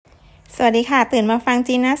สวัสดีค่ะตื่นมาฟัง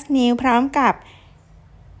Jenuz นิวพร้อมกับ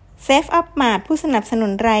Safe Up Mart ผู้สนับสนุ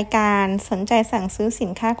นรายการสนใจสั่งซื้อสิ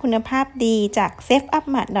นค้าคุณภาพดีจาก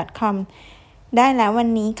safeupmart.com ได้แล้ววัน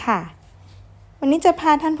นี้ค่ะวันนี้จะพ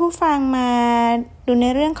าท่านผู้ฟังมาดูใน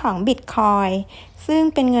เรื่องของ Bitcoin ซึ่ง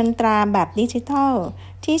เป็นเงินตราแบบดิจิทัล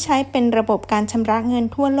ที่ใช้เป็นระบบการชำระเงิน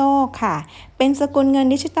ทั่วโลกค่ะเป็นสกุลเงิน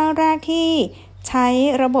ดิจิทัลแรกที่ใช้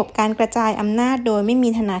ระบบการกระจายอำนาจโดยไม่มี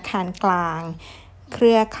ธนาคารกลางเค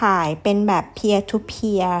รือข่ายเป็นแบบ peer to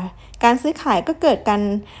peer การซื้อขายก็เกิดกัน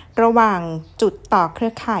ระหว่างจุดต่อเครื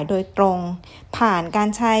อข่ายโดยตรงผ่านการ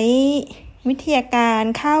ใช้วิทยาการ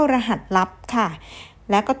เข้ารหัสลับค่ะ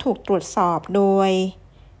และก็ถูกตรวจสอบโดย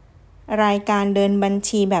รายการเดินบัญ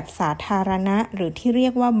ชีแบบสาธารณะหรือที่เรีย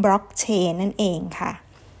กว่าบล็อกเชนนั่นเองค่ะ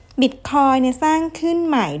บิตคอยน์สร้างขึ้น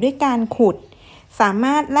ใหม่ด้วยการขุดสาม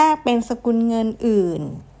ารถแลกเป็นสกุลเงินอื่น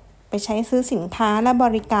ไปใช้ซื้อสินค้าและบ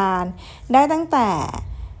ริการได้ตั้งแต่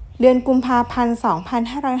เดือนกุมภาพันธ์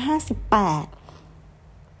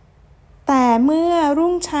 2558 แต่เมื่อ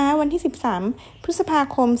รุ่งเช้าวันที่ 13 พฤษภา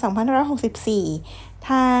คม 2564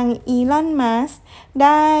 ทางอีลอน มัสก์ไ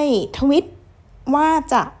ด้ทวิตว่า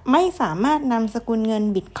จะไม่สามารถนำสกุลเงิน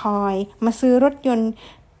บิตคอยน์มาซื้อรถยนต์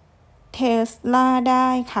เทสลาได้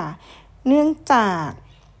ค่ะเนื่องจาก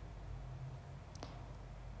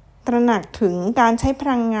ตระหนักถึงการใช้พ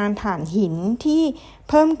ลังงานถ่านหินที่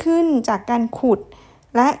เพิ่มขึ้นจากการขุด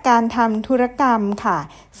และการทำธุรกรรมค่ะ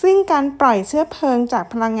ซึ่งการปล่อยเชื้อเพลิงจาก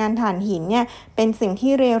พลังงานถ่านหินเนี่ยเป็นสิ่ง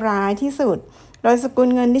ที่เลวร้ายที่สุดโดยสกุล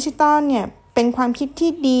เงินดิจิตอลเนี่ยเป็นความคิด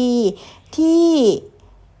ที่ดีที่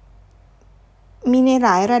มีในหล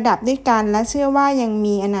ายระดับด้วยกันและเชื่อว่ายัง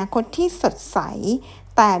มีอนาคตที่สดใส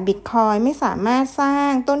แต่บิตคอยน์ไม่สามารถสร้า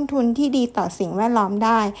งต้นทุนที่ดีต่อสิ่งแวดล้อมไ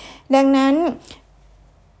ด้ดังนั้น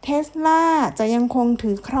เทสลาจะยังคง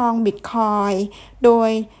ถือครองบิตคอยน์โดย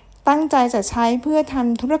ตั้งใจจะใช้เพื่อท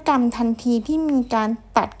ำธุรกรรมทันทีที่มีการ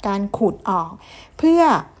ตัดการขุดออกเพื่อ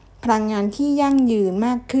พลังงานที่ยั่งยืนม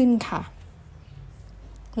ากขึ้นค่ะ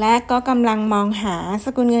และก็กำลังมองหาส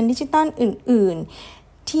กุลเงินดิจิตอลอื่น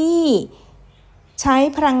ๆที่ใช้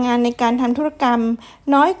พลังงานในการทำธุรกรรม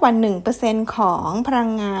น้อยกว่า 1% ของพลั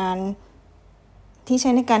งงานที่ใช้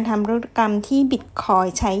ในการทำธุรกรรมที่บิตคอย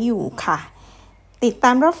น์ใช้อยู่ค่ะติดต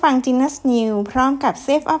ามรับฟัง Jenuz News พร้อมกับ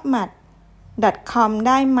safeupmart.com ไ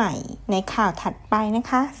ด้ใหม่ในข่าวถัดไปนะ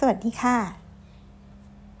คะสวัสดีค่ะ